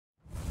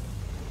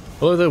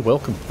Hello there,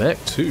 welcome back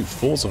to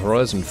Forza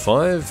Horizon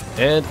 5,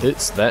 and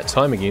it's that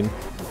time again.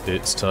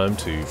 It's time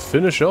to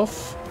finish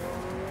off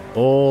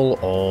all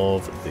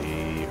of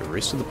the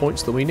rest of the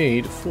points that we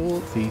need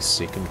for the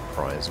second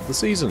prize of the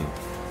season.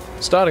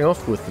 Starting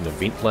off with an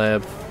event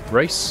lab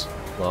race,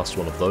 last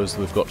one of those that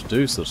we've got to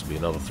do, so this will be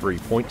another 3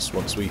 points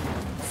once we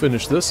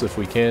finish this, if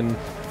we can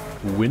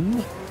win,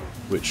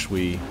 which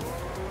we,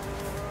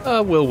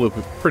 well, we're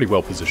pretty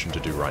well positioned to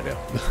do right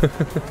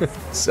now.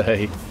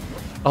 Say...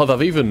 Oh,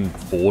 they've even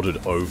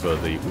boarded over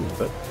the...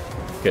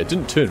 Okay, it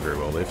didn't turn very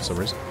well there for some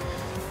reason.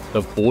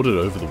 They've boarded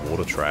over the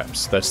water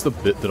traps. That's the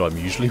bit that I'm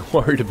usually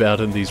worried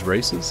about in these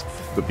races.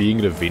 But being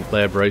an event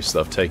lab race,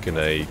 they've taken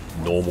a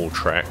normal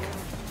track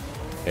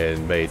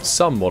and made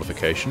some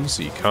modifications,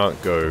 so you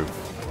can't go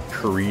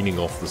careening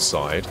off the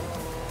side.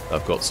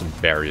 They've got some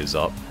barriers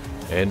up,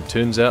 and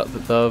turns out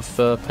that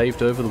they've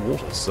paved over the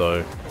water,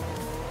 so...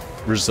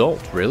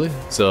 Result, really.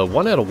 It's a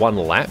 1 out of 1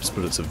 laps,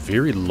 but it's a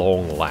very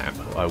long lap.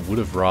 I would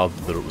have rather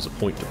that it was a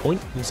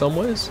point-to-point in some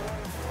ways,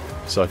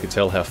 so I could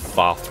tell how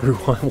far through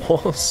I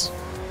was.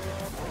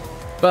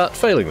 But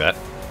failing that,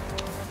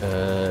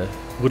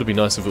 would have been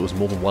nice if it was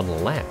more than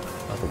 1 lap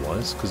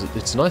otherwise, because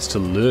it's nice to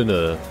learn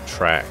a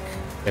track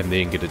and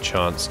then get a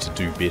chance to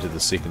do better the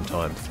second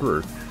time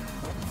through.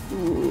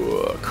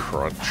 Ooh,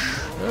 crunch.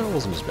 That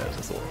wasn't as bad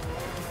as I thought.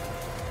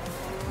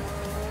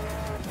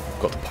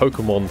 Got the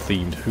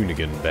Pokemon-themed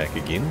Hoonigan back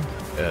again.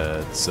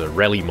 It's a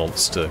Rally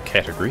Monster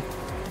category.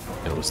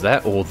 And it was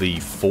that or the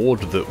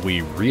Ford that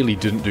we really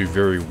didn't do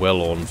very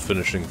well on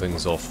finishing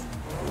things off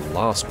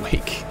last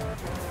week.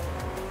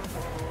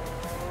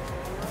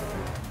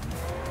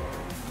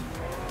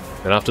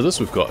 And after this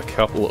we've got a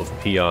couple of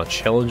PR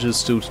challenges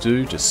still to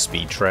do, just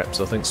speed traps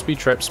I think, speed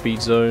trap,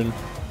 speed zone,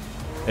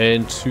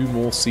 and 2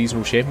 more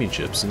seasonal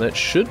championships, and that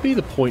should be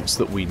the points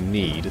that we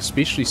need,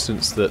 especially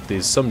since that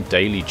there's some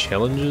daily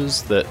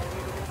challenges that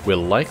we're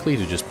likely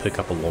to just pick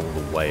up along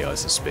the way, I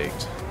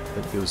suspect. I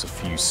think there was a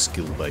few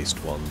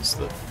skill-based ones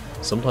that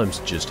sometimes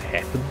just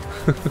happen.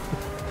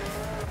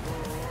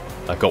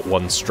 I got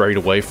one straight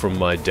away from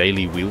my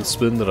daily wheel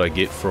spin that I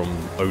get from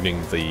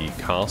owning the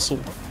castle,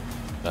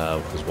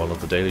 because one of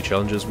the daily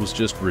challenges was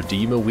just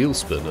redeem a wheel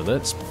spin, and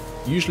that's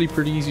usually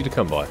pretty easy to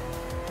come by.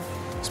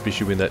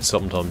 Especially when that's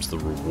sometimes the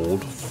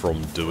reward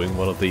from doing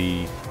one of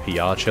the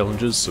PR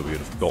challenges, so we would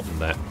have gotten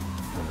that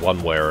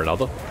one way or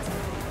another.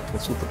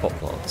 What's with the pot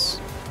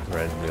plants?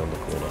 Randomly on the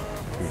corner.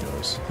 Who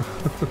knows?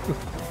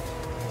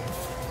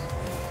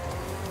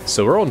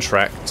 So we're on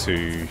track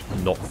to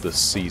knock this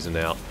season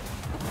out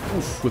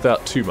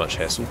without too much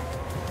hassle.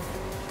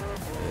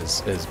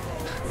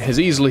 As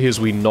easily as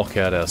we knock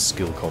out our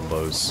skill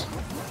combos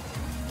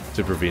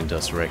to prevent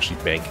us from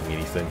actually banking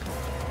anything.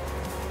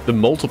 The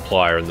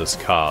multiplier in this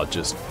car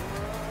just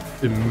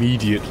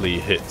immediately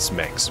hits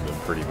maximum,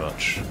 pretty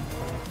much.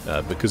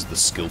 Because of the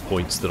skill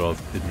points that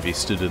I've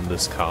invested in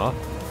this car.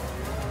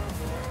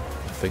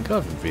 I think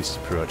I've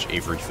invested pretty much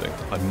everything.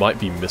 I might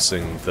be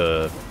missing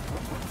the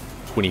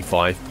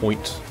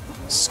 25-point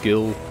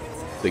skill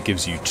that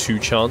gives you 2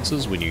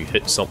 chances. When you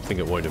hit something,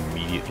 it won't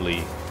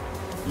immediately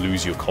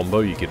lose your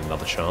combo. You get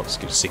another chance,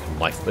 get a second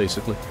life,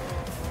 basically.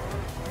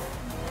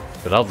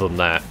 But other than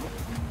that,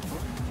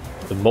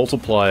 the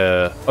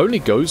multiplier only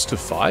goes to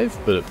 5,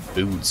 but it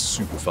builds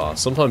super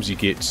fast. Sometimes you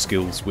get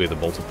skills where the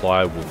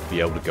multiplier will be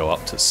able to go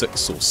up to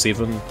 6 or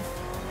 7, I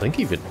think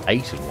even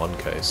 8 in one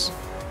case.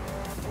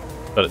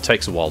 But it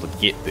takes a while to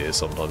get there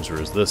sometimes,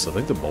 whereas this, I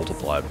think the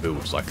multiplier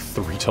builds like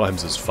 3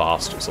 times as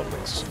fast or something.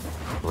 It's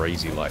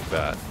crazy like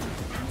that.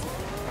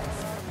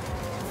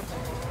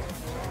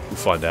 We'll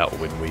find out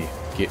when we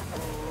get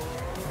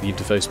the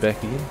interface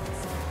back again.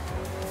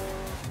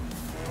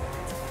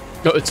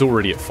 No, it's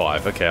already at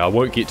 5. Okay, I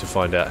won't get to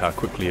find out how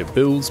quickly it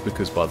builds,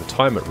 because by the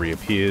time it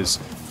reappears,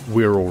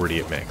 we're already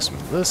at maximum.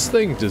 This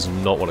thing does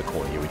not want to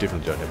corner you. We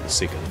definitely don't have the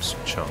second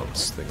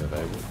chance thing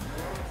available.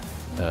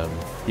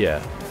 Yeah,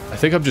 I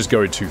think I'm just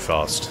going too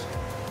fast.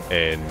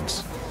 And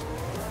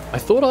I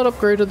thought I'd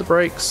upgraded the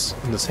brakes,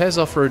 and this has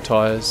off-road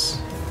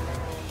tyres.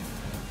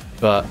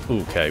 But,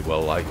 okay,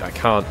 well, I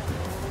can't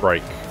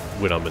brake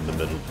when I'm in the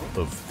middle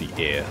of the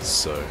air,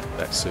 so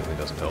that certainly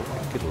doesn't help.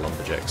 Get a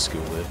lumberjack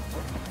skill there.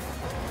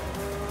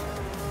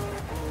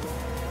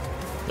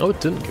 Oh, it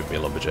didn't give me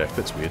a lumberjack,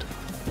 that's weird.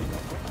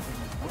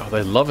 Oh,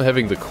 they love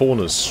having the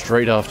corners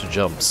straight after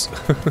jumps,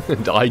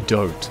 and I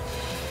don't.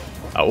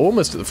 We're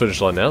almost at the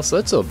finish line now, so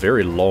that's a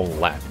very long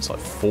lap. It's like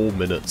 4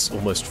 minutes,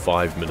 almost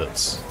 5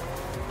 minutes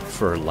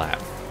for a lap.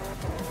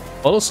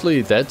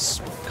 Honestly, that's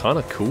kind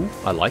of cool.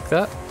 I like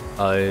that.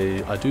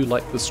 I do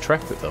like this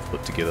track that they've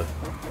put together.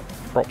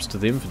 Props to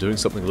them for doing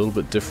something a little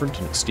bit different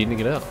and extending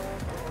it out.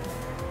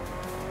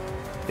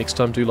 Next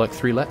time do like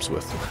 3 laps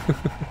worth.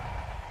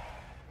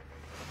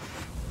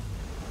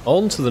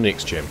 On to the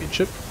next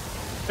championship,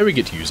 and we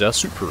get to use our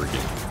Supra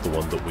again, the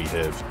one that we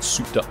have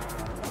souped up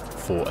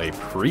for a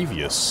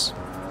previous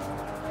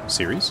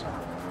series.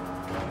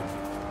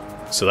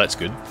 So that's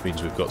good, it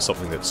means we've got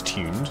something that's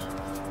tuned,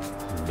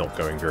 not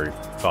going very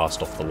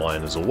fast off the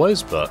line as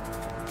always, but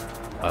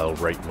I'll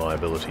rate my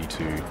ability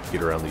to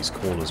get around these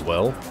corners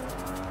well,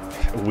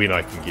 when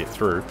I can get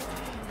through,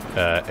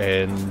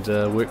 and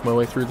work my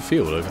way through the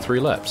field over 3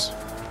 laps.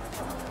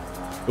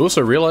 I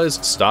also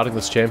realised, starting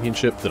this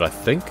championship, that I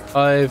think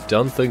I've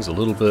done things a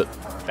little bit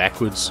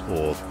backwards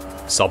or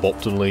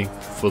suboptimally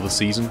for the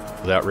season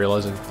without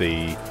realising.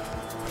 The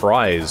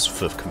prize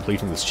for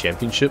completing this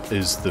championship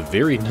is the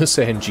very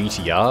Nissan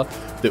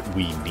GTR that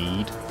we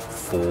need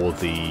for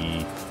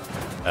the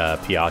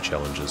PR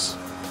challenges.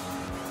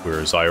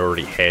 Whereas I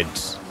already had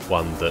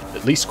one that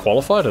at least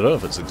qualified. I don't know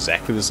if it's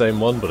exactly the same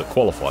one, but it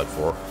qualified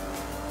for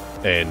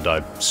it. And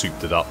I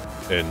souped it up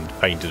and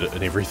painted it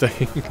and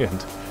everything.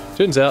 And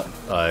turns out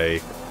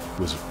I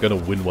was going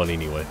to win one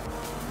anyway.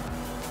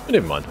 But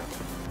never mind.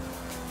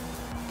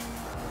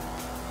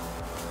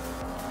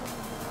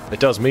 It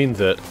does mean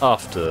that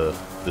after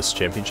this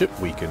championship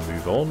we can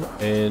move on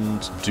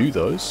and do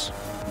those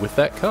with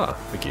that car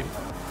again.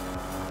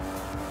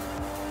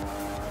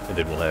 And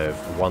then we'll have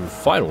one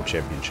final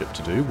championship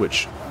to do,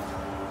 which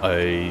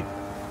I'm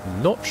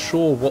not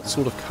sure what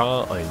sort of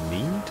car I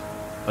need.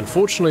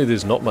 Unfortunately,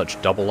 there's not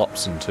much double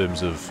ups in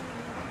terms of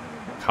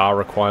car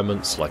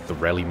requirements, like the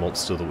Rally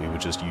Monster that we were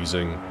just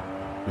using.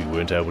 We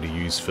weren't able to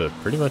use for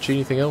pretty much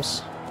anything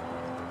else.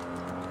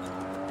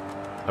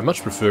 I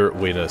much prefer it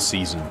when a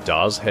season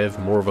does have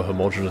more of a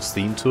homogeneous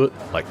theme to it,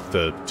 like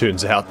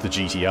turns out the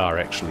GTR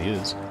actually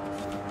is.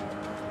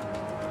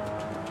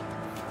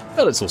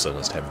 But it's also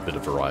nice to have a bit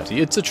of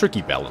variety. It's a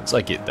tricky balance,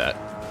 I get that.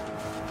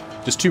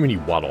 Just too many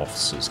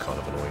one-offs is kind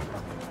of annoying.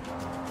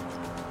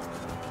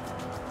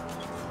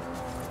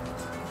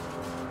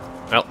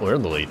 Well, we're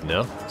in the lead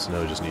now, so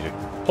now we just need to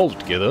hold it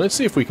together. Let's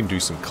see if we can do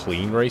some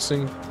clean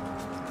racing.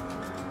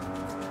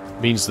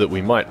 Means that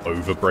we might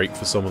overbrake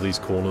for some of these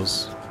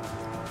corners.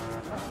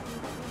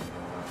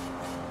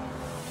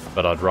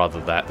 But I'd rather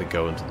that than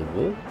go into the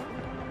wall.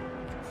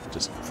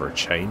 Just for a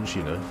change,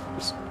 you know.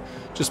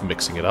 Just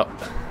mixing it up.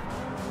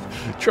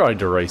 Trying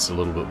to race a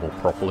little bit more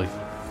properly.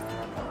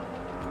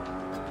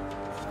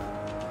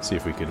 See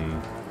if we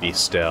can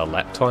best our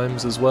lap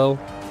times as well.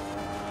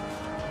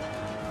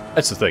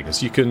 That's the thing,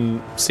 is you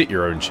can set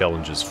your own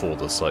challenges for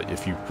this. Like,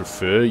 if you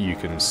prefer, you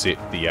can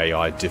set the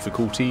AI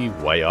difficulty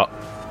way up.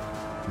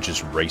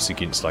 Just race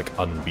against, like,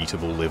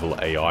 unbeatable level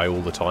AI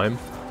all the time.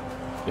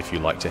 If you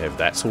like to have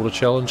that sort of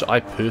challenge. I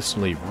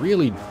personally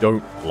really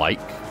don't like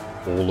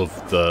all of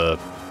the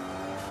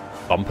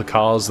bumper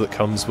cars that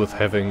comes with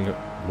having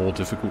more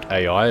difficult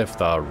AI if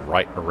they're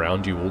right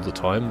around you all the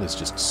time. There's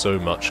just so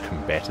much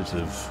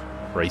combative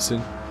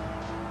racing.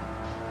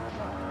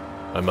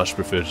 I much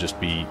prefer to just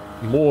be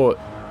more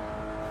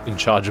in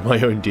charge of my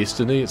own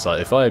destiny. It's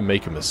like, if I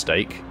make a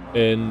mistake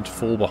and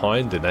fall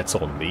behind, then that's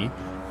on me.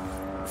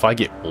 If I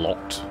get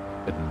blocked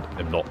and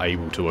am not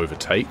able to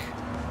overtake,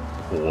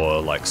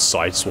 or like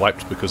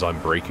sideswiped because I'm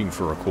braking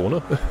for a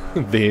corner,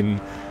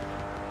 then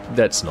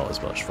that's not as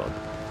much fun.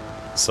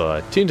 So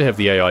I tend to have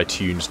the AI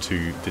tuned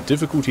to the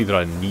difficulty that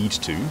I need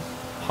to,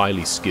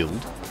 highly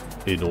skilled,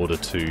 in order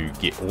to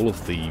get all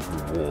of the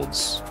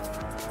rewards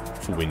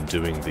for when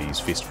doing these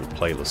festival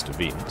playlist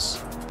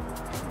events.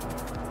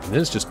 And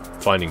then it's just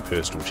finding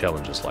personal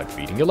challenges like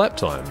beating your lap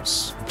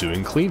times,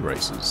 doing clean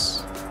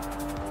races.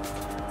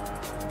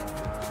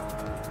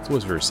 It's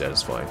always very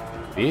satisfying.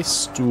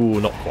 Best? Ooh,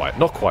 not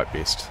quite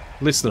best.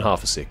 Less than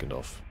half a second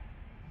off.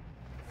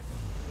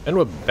 And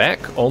we're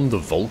back on the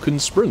Vulcan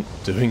Sprint,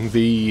 doing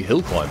the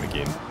hill climb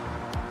again.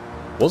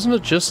 Wasn't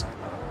it just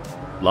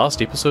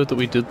last episode that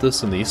we did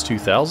this in the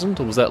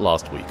S2000, or was that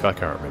last week? I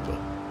can't remember.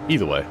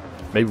 Either way,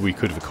 maybe we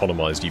could have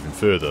economised even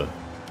further.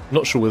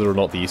 Not sure whether or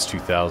not the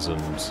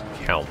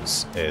S2000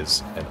 counts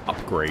as an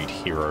upgrade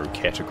hero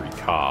category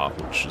car,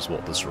 which is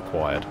what this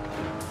required.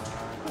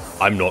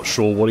 I'm not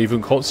sure what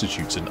even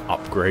constitutes an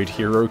upgrade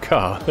hero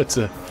car. It's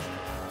a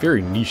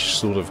very niche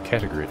sort of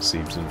category, it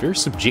seems, and very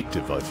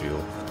subjective, I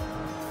feel.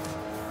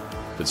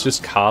 If it's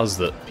just cars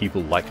that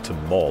people like to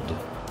mod,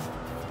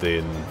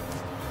 then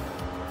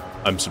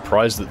I'm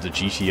surprised that the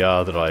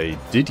GTR that I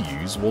did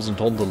use wasn't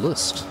on the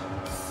list.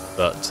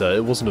 But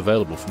it wasn't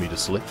available for me to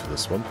select for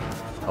this one.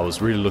 I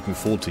was really looking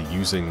forward to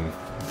using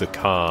the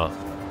car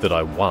that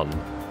I won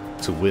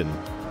to win.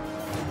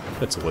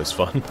 That's always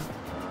fun.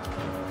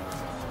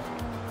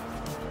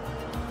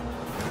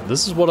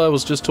 This is what I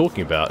was just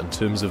talking about in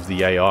terms of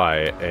the AI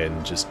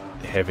and just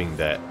having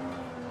that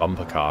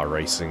bumper car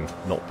racing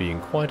not being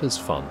quite as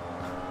fun.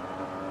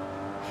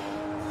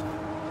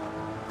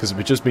 Because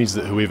it just means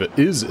that whoever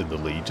is in the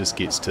lead just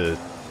gets to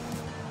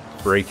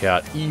break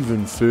out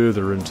even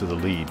further into the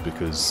lead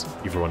because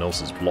everyone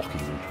else is blocking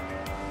them.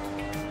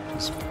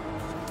 It's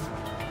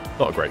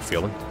not a great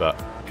feeling,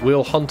 but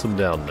we'll hunt them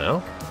down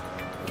now.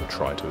 We'll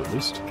try to, at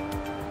least.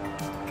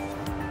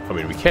 I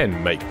mean, we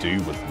can make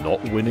do with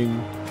not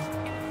winning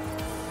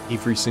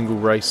every single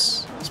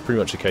race. It's pretty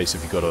much a case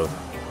of you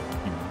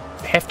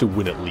have to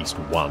win at least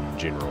one,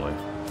 generally.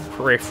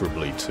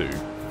 Preferably two.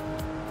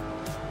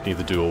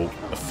 Either do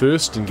a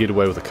first and get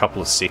away with a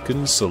couple of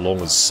seconds, so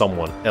long as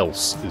someone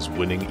else is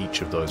winning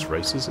each of those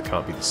races. It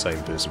can't be the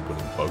same person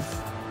winning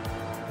both.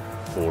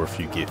 Or if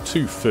you get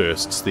 2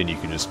 firsts, then you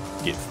can just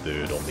get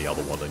 3rd on the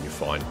other one and you're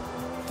fine.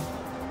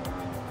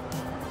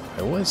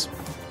 I always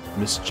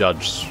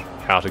misjudge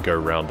how to go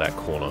around that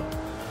corner.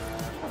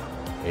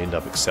 I end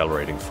up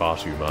accelerating far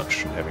too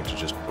much and having to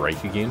just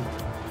brake again,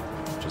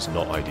 which is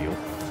not ideal.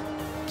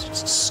 Let's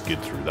just skid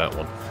through that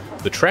one.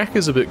 The track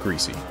is a bit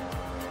greasy,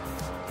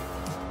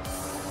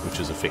 which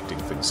is affecting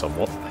things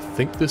somewhat. I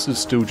think this is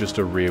still just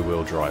a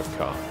rear-wheel drive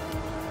car,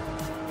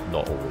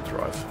 not all-wheel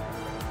drive.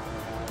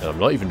 And I'm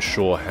not even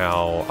sure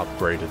how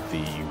upgraded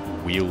the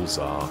wheels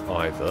are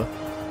either.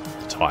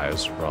 The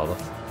tyres, rather.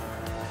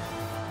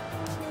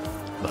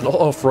 They're not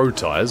off-road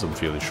tyres, I'm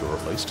fairly sure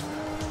at least.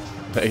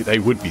 They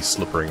would be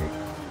slippering.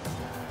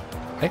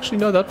 Actually,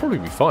 no, that'd probably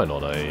be fine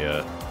on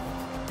a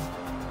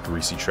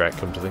greasy track,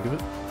 come to think of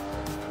it.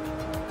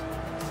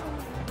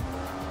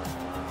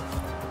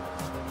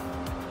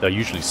 They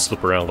usually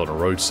slip around on a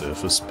road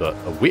surface, but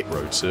a wet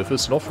road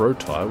surface, an off-road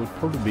tyre, would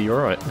probably be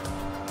alright.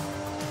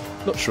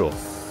 Not sure.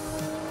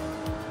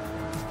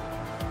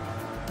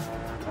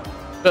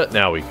 But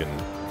now we can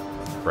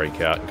break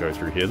out and go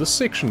through here. This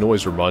section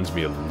always reminds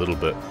me a little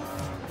bit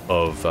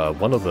of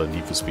one of the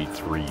Need for Speed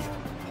 3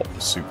 Hot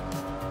Pursuit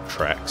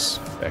tracks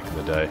back in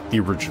the day. The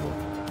original,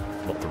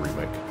 not the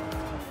remake.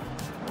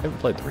 I haven't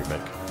played the remake.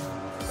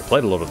 I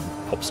played a lot of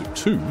Hot Pursuit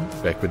 2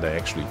 back when they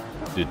actually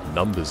did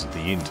numbers at the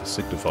end to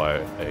signify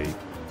a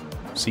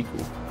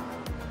sequel.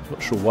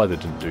 Not sure why they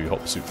didn't do Hot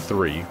Pursuit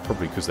 3,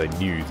 probably because they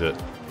knew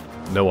that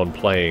no one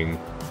playing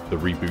the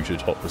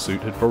rebooted Hot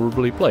Pursuit had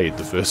probably played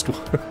the first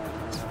one.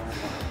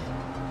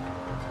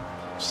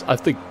 I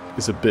think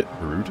it's a bit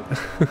rude.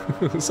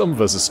 Some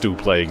of us are still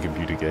playing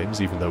computer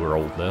games, even though we're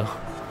old now.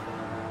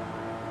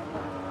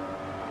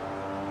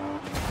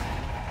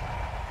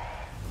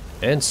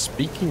 And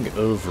speaking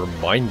of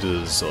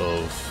reminders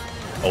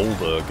of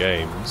older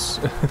games,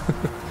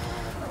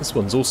 this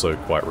one's also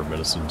quite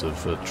reminiscent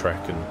of a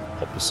track in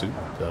Hot Pursuit.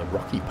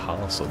 Rocky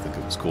Pass, I think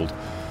it was called.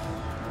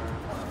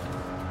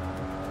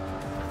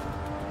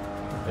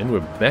 And we're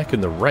back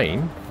in the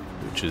rain,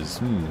 which is,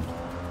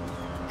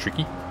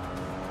 tricky.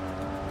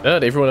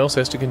 And everyone else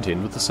has to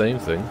contend with the same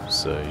thing,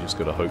 so you just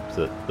gotta hope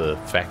that the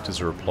factors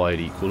are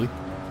applied equally.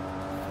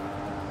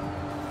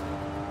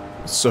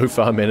 So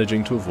far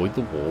managing to avoid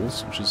the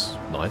walls, which is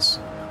nice.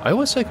 I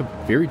always take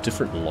a very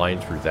different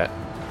line through that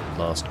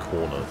last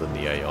corner than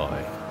the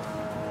AI.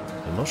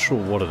 I'm not sure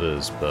what it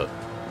is, but...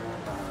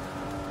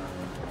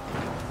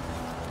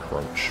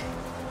 crunch.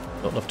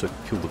 Not enough to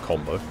kill the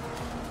combo.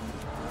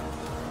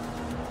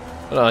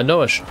 I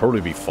know I should probably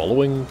be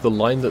following the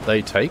line that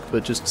they take,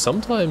 but just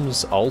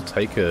sometimes I'll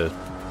take a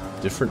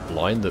different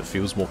line that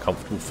feels more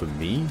comfortable for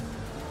me.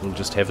 It'll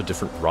just have a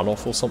different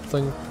runoff or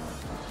something,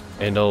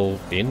 and I'll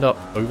end up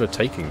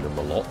overtaking them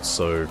a lot,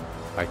 so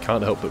I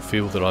can't help but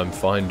feel that I'm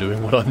fine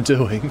doing what I'm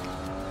doing.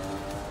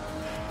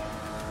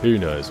 Who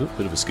knows?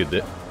 Bit of a skid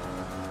there.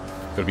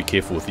 Gotta be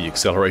careful with the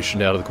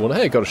acceleration out of the corner.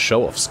 Hey, got a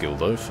show-off skill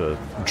though for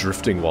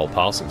drifting while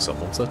passing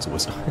someone, so that's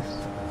always nice.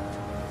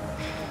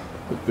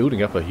 We're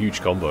building up a huge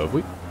combo.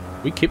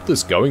 Have we kept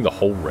this going the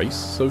whole race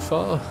so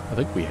far? I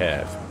think we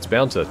have. It's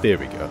bound to... there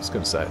we go. I was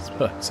going to say,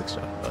 it's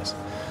 69. Nice.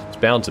 It's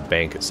bound to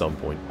bank at some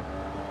point.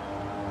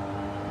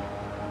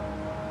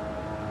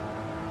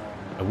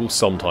 I will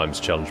sometimes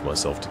challenge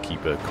myself to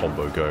keep a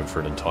combo going for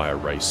an entire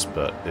race,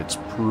 but it's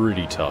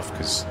pretty tough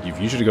because you've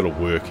usually got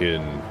to work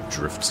in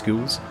drift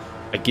skills.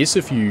 I guess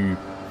if you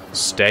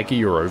stagger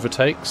your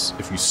overtakes,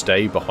 if you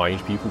stay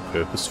behind people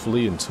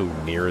purposefully until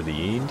nearer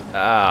the end...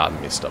 ah,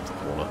 messed up the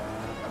corner.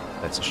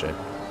 That's a shame.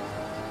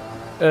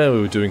 And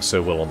we were doing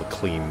so well on the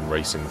clean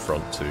racing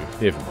front too.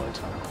 Never mind.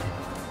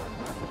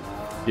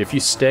 Yeah, if you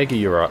stagger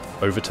your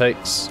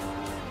overtakes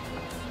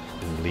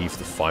and leave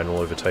the final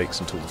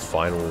overtakes until the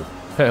final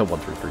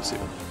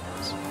 1337,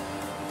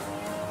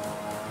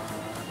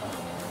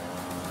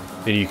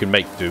 then you can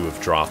make do of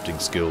drafting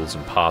skills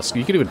and pass.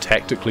 You can even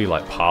tactically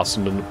like pass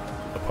an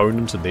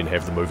opponent and then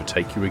have them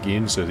overtake you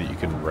again so that you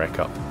can rack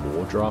up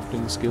more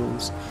drafting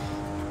skills.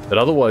 But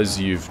otherwise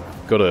you've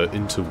got to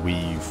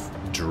interweave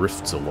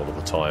drifts a lot of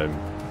the time,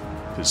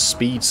 because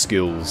speed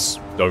skills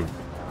don't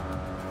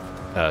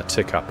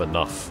tick up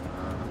enough.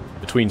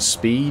 Between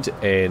speed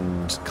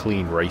and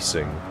clean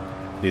racing,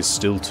 there's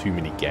still too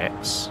many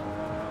gaps,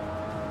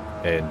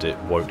 and it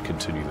won't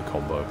continue the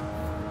combo.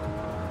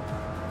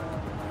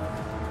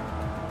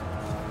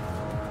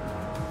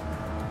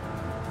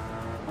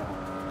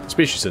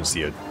 Especially since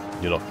you're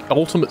not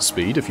ultimate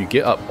speed. If you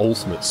get up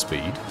ultimate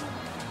speed,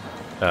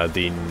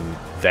 then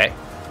that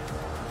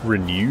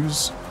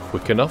renews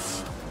quick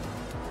enough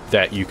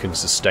that you can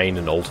sustain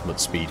an ultimate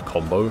speed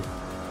combo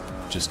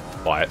just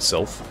by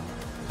itself.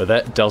 But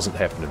that doesn't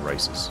happen in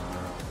races.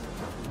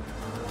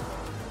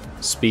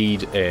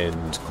 Speed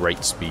and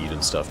great speed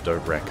and stuff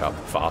don't rack up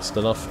fast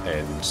enough,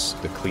 and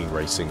the clean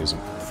racing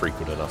isn't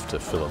frequent enough to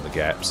fill in the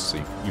gaps,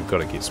 so you've got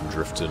to get some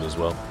drift in as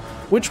well.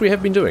 Which we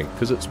have been doing,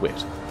 because it's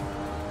wet.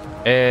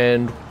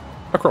 And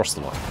across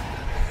the line.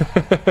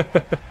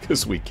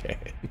 Because we can.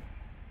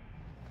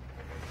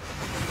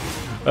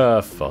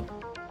 Fun.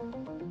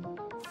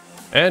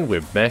 And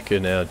we're back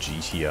in our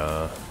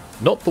GTR.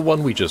 Not the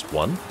one we just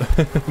won,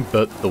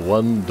 but the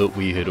one that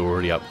we had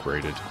already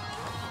upgraded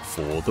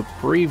for the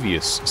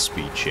previous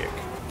speed check.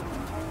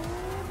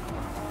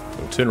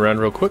 We'll turn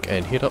around real quick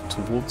and head up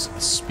towards the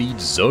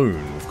speed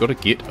zone. We've got to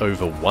get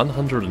over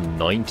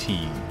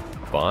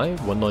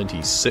 195,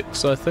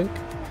 196 I think.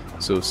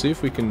 So we'll see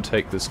if we can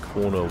take this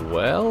corner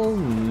well.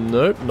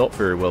 Nope, not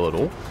very well at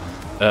all.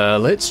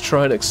 Let's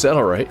try and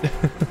accelerate.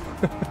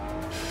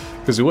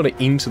 Because we want to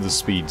enter the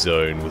speed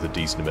zone with a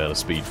decent amount of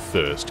speed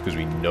first, because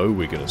we know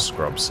we're going to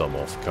scrub some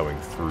off coming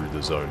through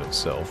the zone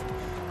itself.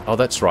 Oh,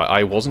 that's right,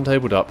 I wasn't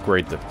able to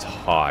upgrade the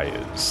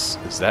tyres.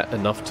 Is that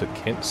enough to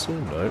cancel?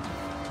 No.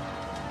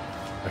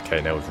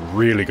 Okay, now we've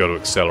really got to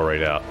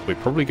accelerate out. We're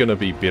probably going to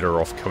be better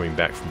off coming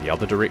back from the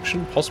other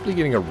direction, possibly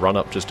getting a run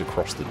up just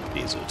across the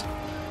desert.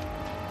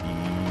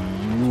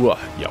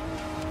 Yep,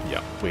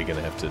 we're going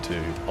to have to do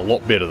a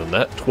lot better than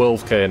that,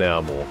 12k an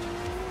hour more.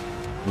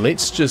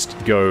 Let's just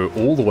go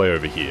all the way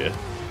over here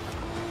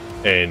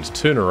and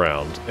turn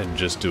around and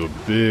just do a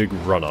big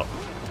run up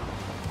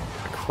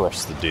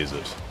across the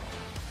desert.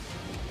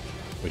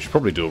 We should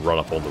probably do a run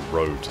up on the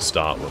road to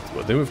start with,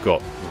 but then we've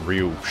got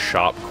real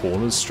sharp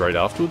corners straight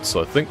afterwards,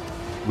 so I think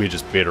we're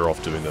just better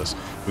off doing this.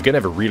 We're going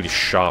to have a really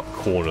sharp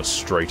corner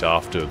straight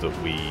after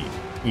that we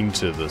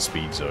enter the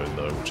speed zone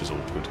though, which is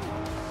awkward.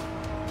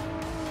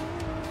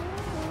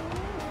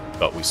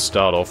 But we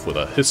start off with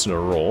a hiss and a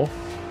roar.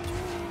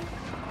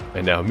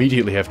 And now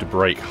immediately have to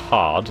brake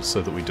hard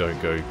so that we don't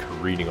go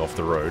careening off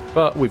the road.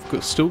 But we've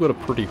still got a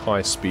pretty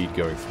high speed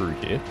going through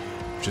here.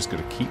 We've just got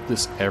to keep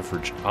this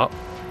average up.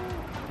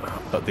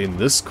 But then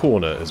this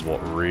corner is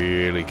what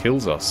really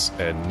kills us.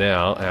 And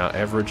now our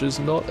average is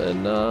not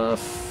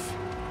enough.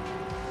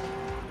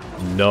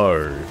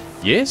 No.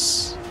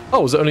 Yes?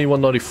 Oh, was it only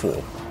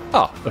 194?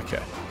 Ah,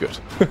 okay, good.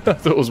 I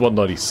thought it was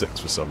 196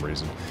 for some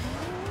reason.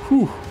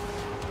 Whew.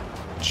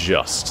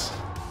 Just.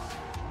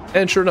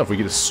 And sure enough, we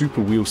get a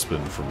super wheel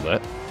spin from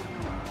that.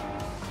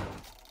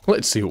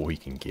 Let's see what we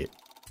can get.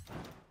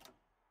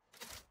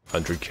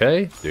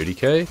 100k,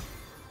 30k,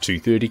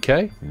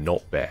 230k,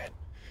 not bad.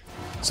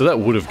 So that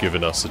would have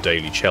given us a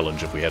daily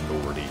challenge if we hadn't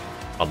already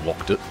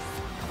unlocked it.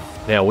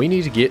 Now we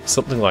need to get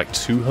something like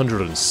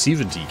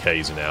 270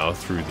 k's an hour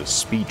through the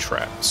speed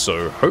trap.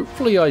 So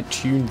hopefully I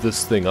tuned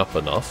this thing up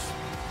enough.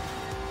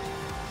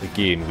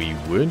 Again, we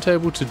weren't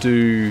able to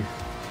do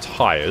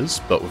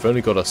tyres, but we've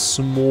only got a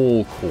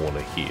small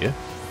corner here.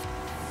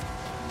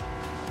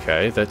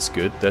 Okay, that's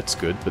good,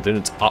 but then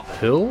it's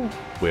uphill.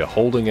 We're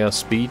holding our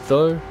speed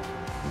though.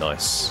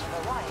 Nice.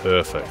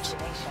 Perfect.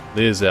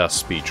 There's our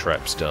speed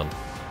traps done.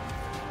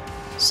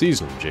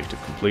 Seasonal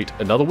objective complete.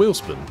 Another wheel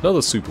spin,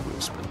 another super wheel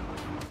spin.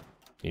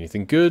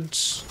 Anything good?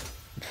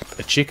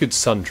 A checkered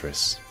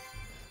sundress.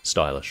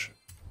 Stylish.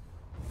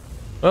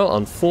 Well,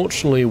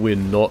 unfortunately we're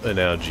not in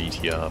our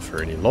GTR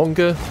for any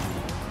longer.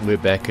 We're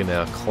back in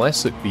our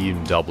classic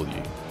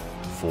BMW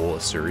for a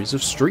series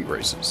of street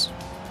races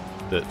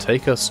that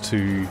take us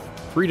to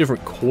 3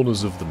 different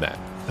corners of the map,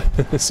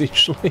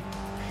 essentially.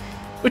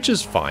 Which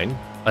is fine.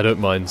 I don't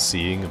mind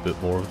seeing a bit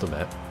more of the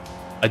map.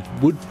 I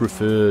would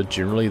prefer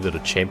generally that a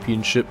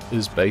championship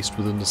is based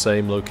within the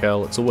same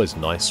locale. It's always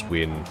nice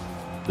when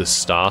the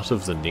start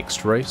of the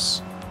next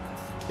race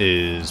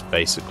is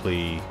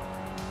basically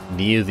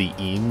near the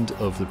end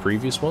of the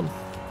previous one.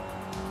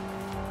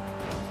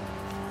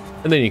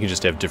 And then you can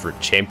just have different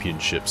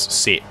championships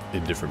set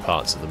in different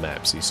parts of the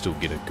map, so you still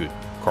get a good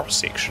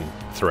cross-section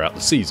throughout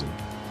the season.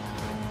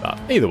 But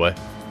either way.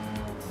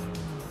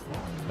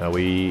 Now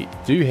we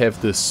do have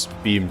this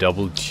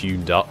BMW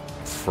tuned up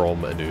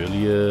from an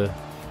earlier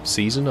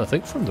season, I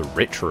think from the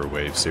Retro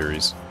Wave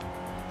series.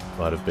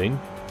 Might have been.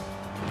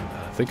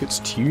 I think it's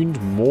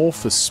tuned more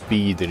for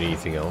speed than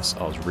anything else.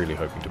 I was really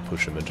hoping to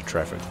push him into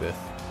traffic there.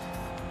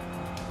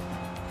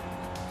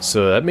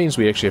 So that means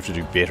we actually have to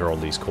do better on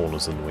these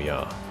corners than we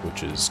are,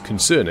 which is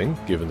concerning,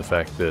 given the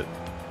fact that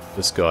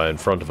this guy in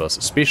front of us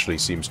especially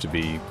seems to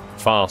be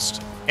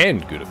fast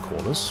and good at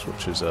corners,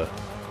 which is a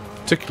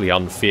particularly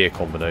unfair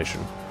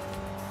combination.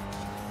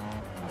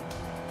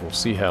 We'll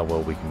see how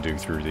well we can do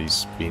through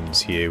these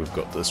bends here. We've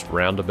got this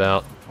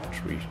roundabout,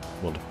 which we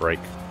want to brake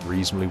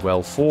reasonably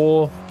well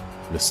for.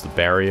 Miss the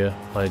barrier,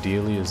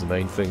 ideally, is the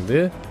main thing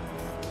there.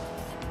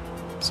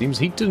 Seems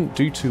he didn't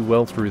do too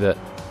well through that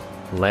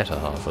latter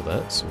half of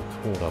that, so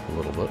we caught up a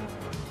little bit.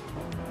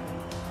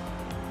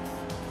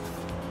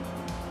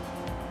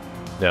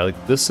 Now,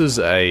 this is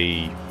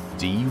a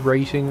D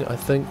rating, I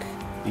think.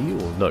 D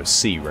or no,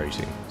 C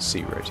rating.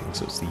 C rating,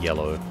 so it's the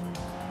yellow.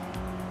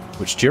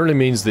 Which generally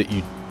means that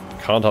you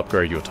can't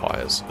upgrade your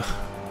tyres.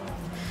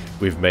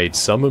 We've made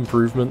some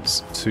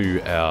improvements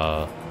to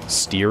our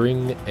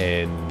steering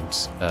and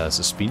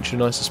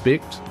suspension, I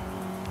suspect.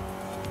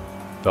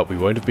 But we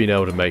won't have been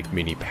able to make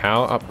many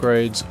power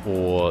upgrades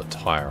or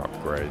tyre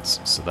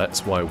upgrades, so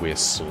that's why we're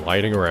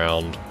sliding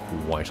around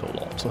quite a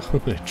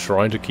lot. We're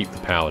trying to keep the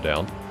power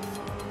down.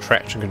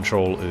 Traction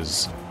control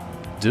is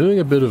doing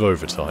a bit of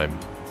overtime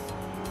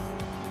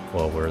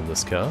while we're in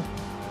this car.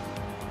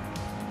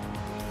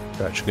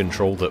 traction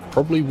control that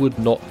probably would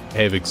not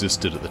have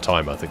existed at the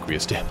time I think we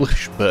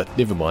established, but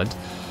never mind.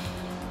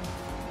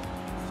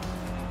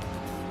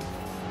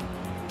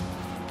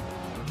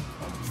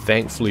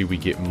 Thankfully we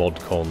get mod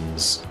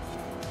cons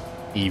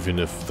even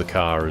if the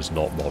car is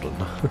not modern.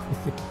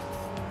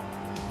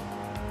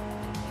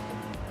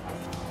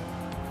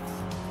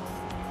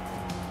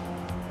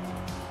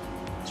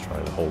 Let's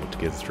try to hold it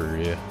together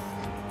through here.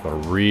 Got a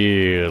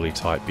really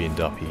tight bend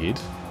up ahead.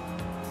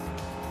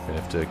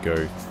 Gonna have to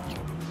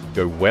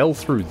go well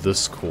through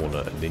this corner,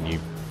 and then you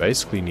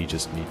basically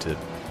just need to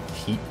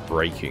keep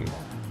braking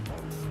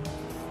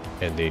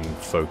and then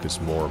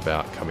focus more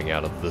about coming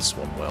out of this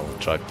one well,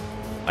 which I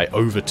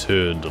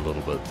overturned a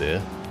little bit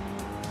there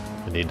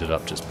and ended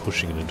up just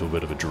pushing it into a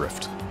bit of a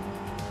drift,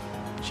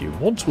 which you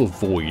want to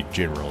avoid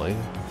generally.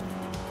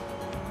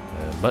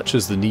 Much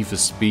as the Need for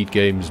Speed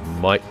games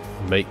might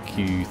make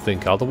you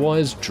think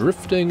otherwise,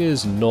 drifting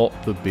is not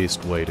the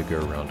best way to go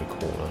around a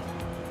corner.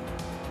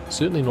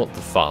 Certainly not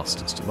the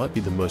fastest. It might be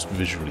the most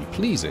visually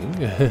pleasing,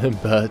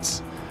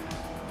 but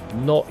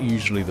not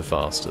usually the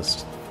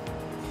fastest.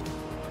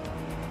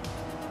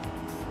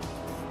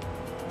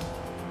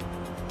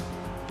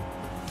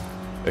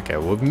 Okay,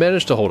 well, we've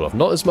managed to hold off.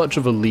 Not as much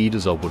of a lead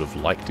as I would have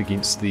liked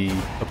against the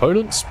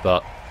opponents,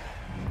 but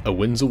a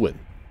win's a win.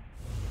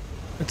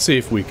 Let's see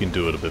if we can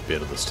do it a bit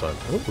better this time.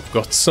 Oh, we've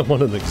got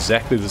someone in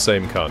exactly the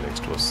same car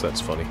next to us.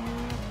 That's funny.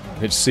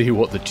 Let's see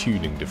what the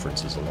tuning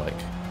differences are like.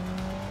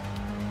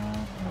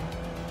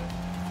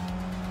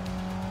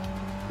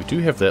 We do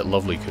have that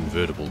lovely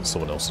convertible that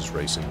someone else is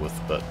racing with,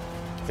 but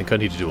I think I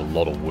need to do a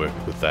lot of work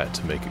with that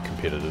to make it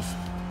competitive.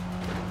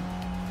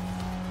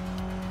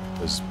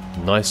 Those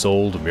nice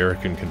old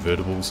American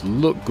convertibles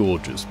look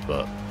gorgeous,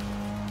 but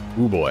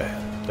oh boy,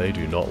 they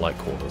do not like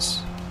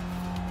corners.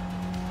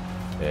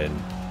 And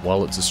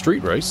while it's a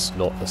street race,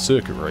 not a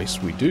circuit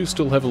race, we do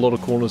still have a lot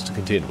of corners to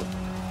contend with.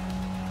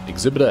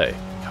 Exhibit A,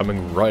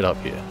 coming right up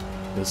here.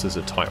 This is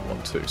a tight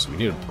one too, so we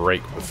need to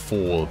brake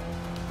before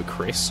the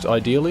crest,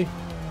 ideally.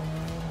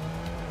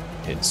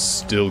 And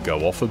still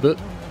go off a bit.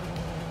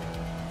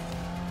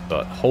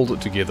 But hold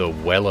it together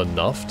well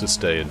enough to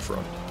stay in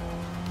front.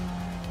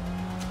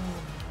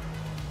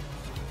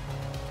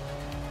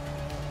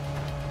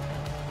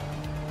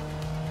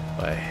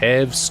 I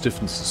have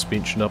stiffened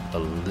suspension up a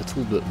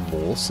little bit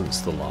more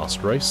since the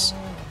last race,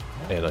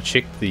 and I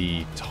checked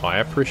the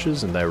tyre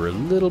pressures and they were a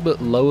little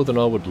bit lower than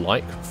I would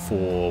like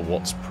for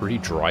what's pretty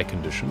dry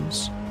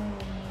conditions.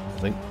 I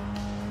think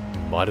I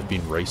might have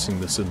been racing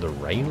this in the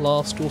rain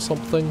last or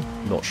something,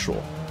 not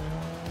sure.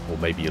 Or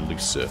maybe a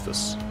loose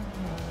surface.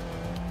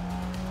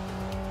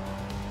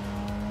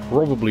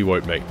 Probably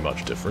won't make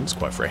much difference,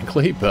 quite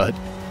frankly, but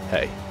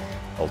hey,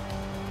 I'll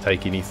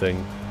take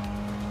anything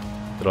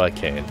that I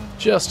can,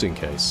 just in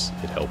case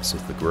it helps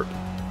with the grip.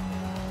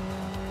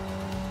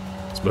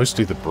 It's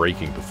mostly the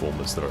braking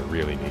performance that I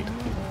really need.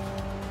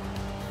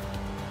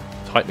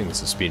 Tightening the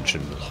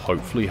suspension will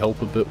hopefully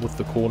help a bit with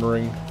the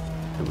cornering.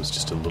 It was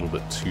just a little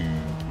bit too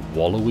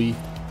wallowy,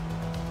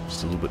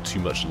 just a little bit too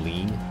much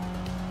lean.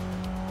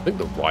 I think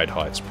the ride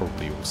height's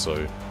probably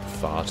also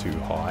far too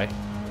high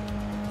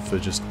for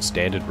just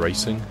standard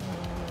racing.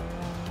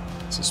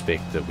 I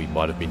suspect that we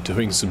might have been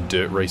doing some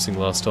dirt racing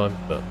last time,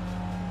 but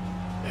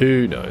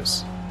who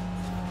knows.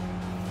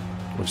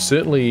 We've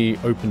certainly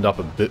opened up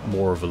a bit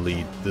more of a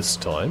lead this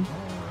time,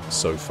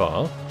 so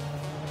far,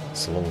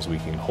 so long as we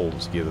can hold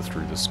it together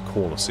through this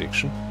corner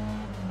section.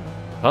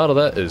 Part of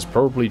that is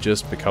probably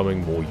just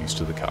becoming more used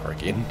to the car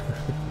again,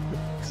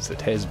 because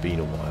it has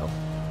been a while.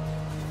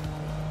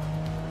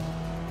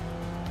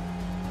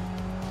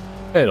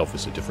 And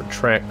obviously different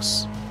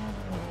tracks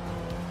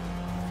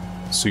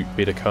suit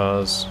better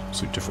cars,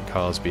 suit different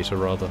cars better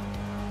rather.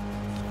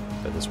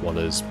 And this one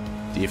is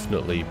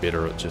definitely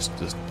better at just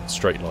the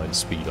straight line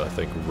speed, I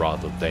think,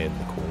 rather than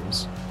the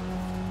corners.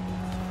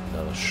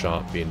 Another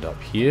sharp bend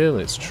up here.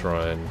 Let's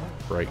try and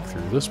brake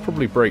through this.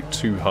 Probably brake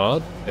too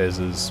hard, as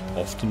is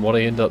often what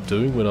I end up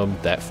doing when I'm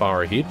that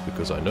far ahead,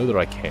 because I know that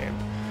I can.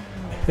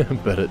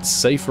 But it's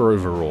safer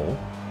overall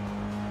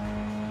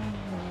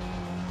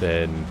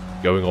than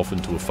going off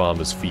into a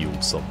farmer's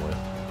field somewhere.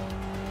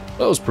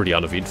 That was pretty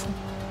uneventful.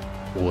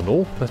 All in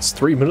all, that's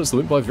 3 minutes that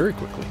went by very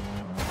quickly.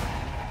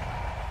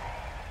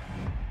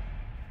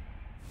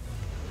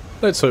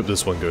 Let's hope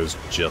this one goes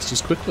just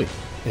as quickly,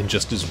 and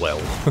just as well.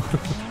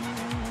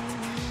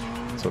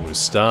 So we'll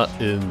start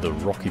in the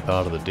rocky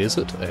part of the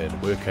desert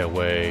and work our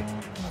way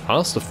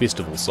past the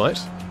festival site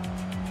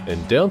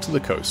and down to the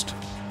coast.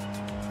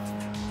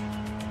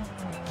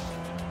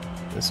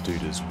 This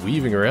dude is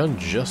weaving around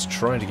just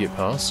trying to get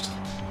past.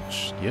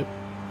 Which, yep,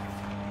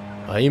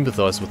 I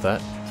empathise with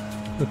that.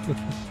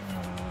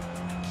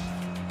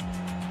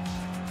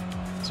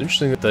 It's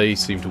interesting that they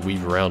seem to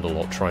weave around a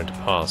lot trying to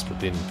pass, but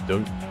then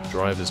don't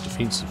drive as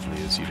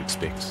defensively as you'd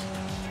expect.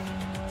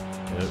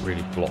 They don't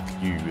really block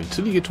you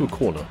until you get to a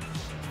corner.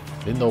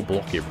 Then they'll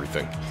block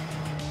everything.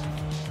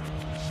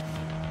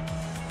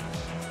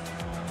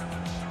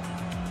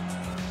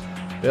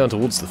 Down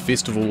towards the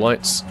festival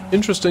lights.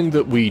 Interesting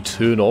that we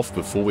turn off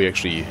before we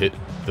actually hit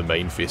the the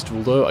main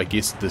festival though. I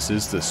guess this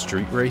is the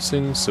street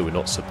racing, so we're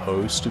not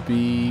supposed to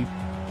be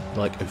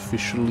like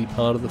officially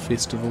part of the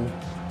festival,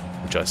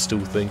 which I still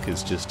think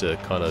is just a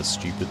kind of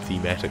stupid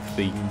thematic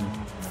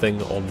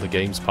thing on the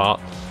game's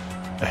part,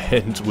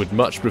 and would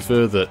much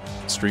prefer that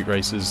street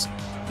races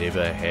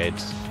never had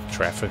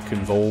traffic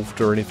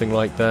involved or anything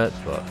like that,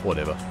 but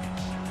whatever.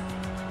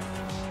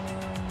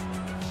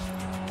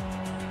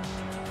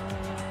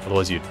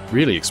 Otherwise you'd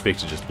really expect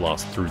to just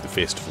blast through the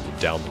festival and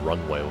down the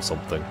runway or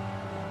something.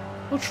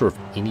 Not sure if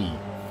any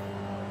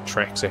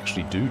tracks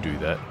actually do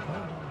that.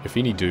 If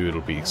any do,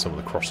 it'll be some of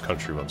the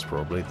cross-country ones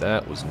probably.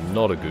 That was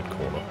not a good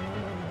corner.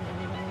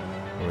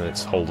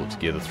 Let's hold it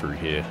together through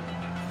here.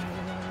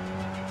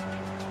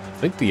 I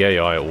think the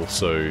AI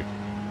also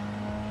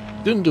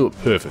didn't do it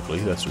perfectly,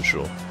 that's for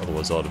sure.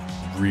 Otherwise I'd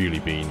have really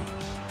been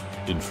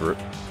in for it.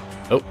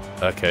 Oh,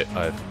 okay,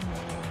 I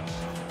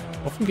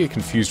often get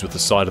confused with the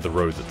side of the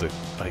road that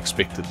I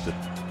expected the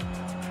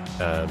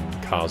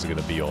cars are going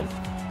to be on.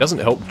 It doesn't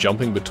help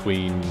jumping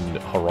between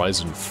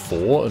Horizon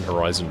 4 and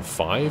Horizon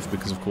 5,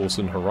 because of course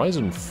in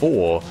Horizon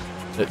 4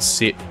 it's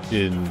set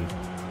in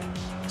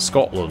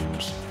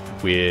Scotland,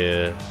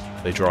 where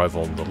they drive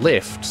on the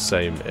left,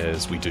 same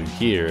as we do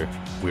here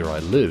where I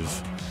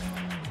live.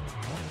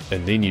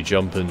 And then you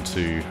jump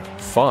into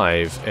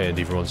 5 and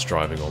everyone's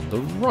driving on the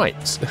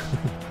right.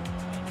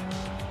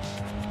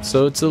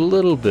 So it's a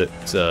little bit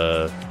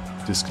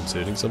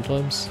disconcerting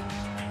sometimes.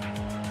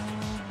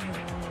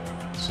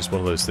 It's just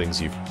one of those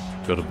things you've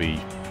got to be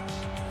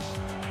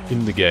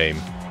in the game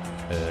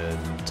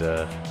and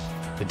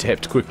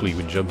adapt quickly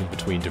when jumping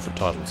between different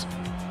titles.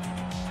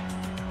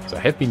 So I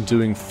have been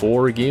doing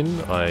 4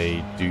 again.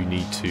 I do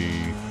need to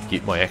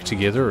get my act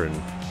together and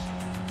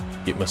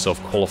get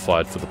myself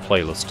qualified for the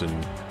playlist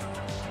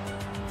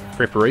in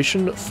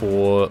preparation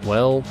for,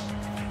 well,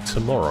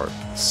 tomorrow.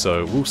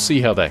 So we'll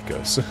see how that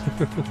goes.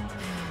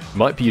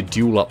 Might be a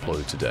dual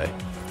upload today.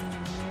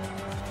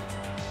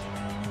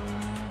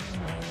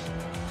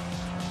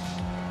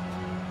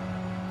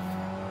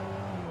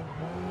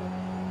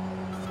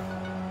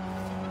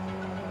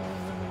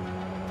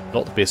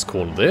 Not the best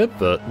corner there,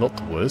 but not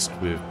the worst.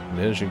 We're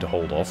managing to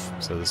hold off.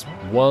 So there's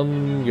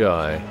one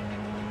guy.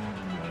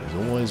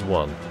 There's always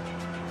one.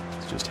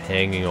 It's just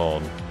hanging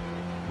on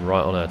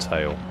right on our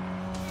tail.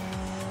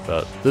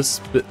 But this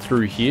bit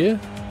through here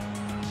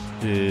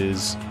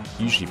is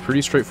usually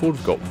pretty straightforward.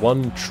 We've got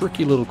one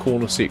tricky little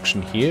corner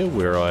section here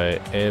where I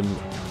am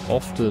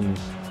often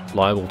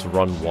liable to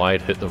run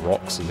wide, hit the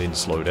rocks, and then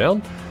slow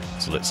down.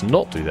 So let's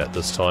not do that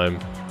this time.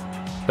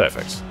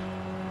 Perfect.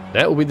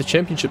 That will be the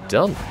championship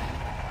done.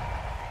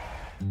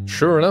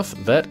 Sure enough,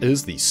 that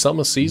is the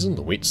summer season,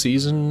 the wet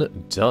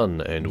season,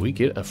 done, and we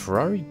get a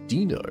Ferrari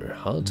Dino.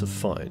 Hard to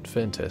find.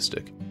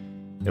 Fantastic.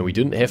 And we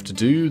didn't have to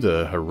do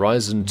the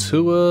Horizon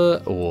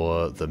Tour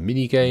or the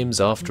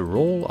mini-games after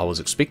all. I was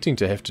expecting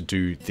to have to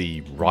do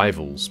the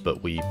rivals,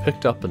 but we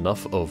picked up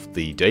enough of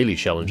the daily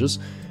challenges,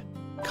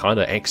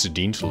 kinda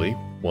accidentally,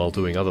 while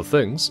doing other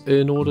things,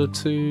 in order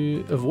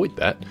to avoid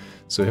that.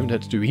 So we haven't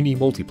had to do any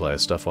multiplayer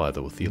stuff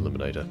either with the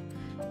Eliminator.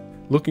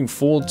 Looking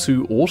forward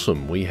to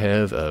autumn. We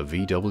have a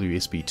VW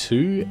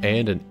SP2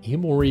 and an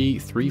Emory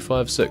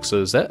 356.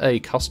 So is that a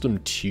custom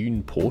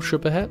tuned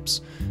Porsche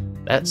perhaps?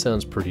 That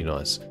sounds pretty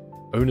nice.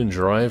 Own and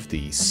drive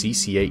the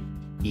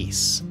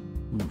CC8S.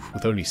 Oof,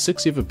 with only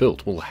 6 ever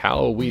built. Well,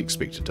 how are we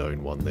expected to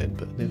own one then?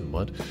 But never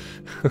mind.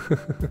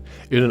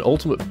 In an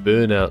ultimate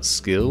burnout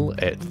skill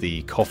at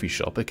the coffee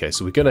shop. Okay,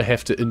 so we're going to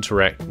have to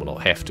interact. Well,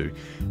 not have to.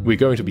 We're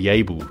going to be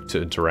able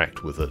to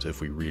interact with it if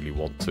we really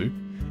want to.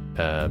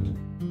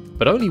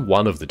 But only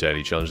one of the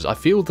daily challenges. I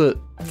feel that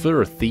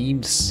for a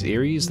themed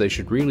series, they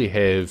should really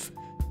have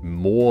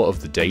more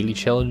of the daily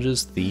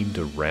challenges themed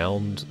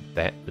around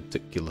that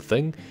particular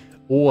thing,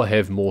 or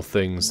have more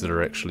things that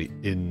are actually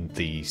in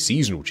the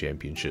seasonal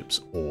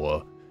championships,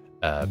 or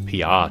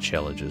PR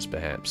challenges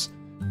perhaps,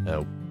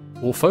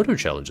 or photo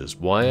challenges.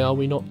 Why are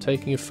we not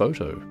taking a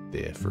photo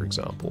there, for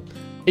example?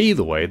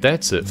 Either way,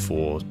 that's it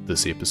for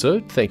this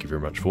episode. Thank you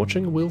very much for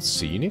watching, and we'll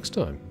see you next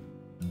time.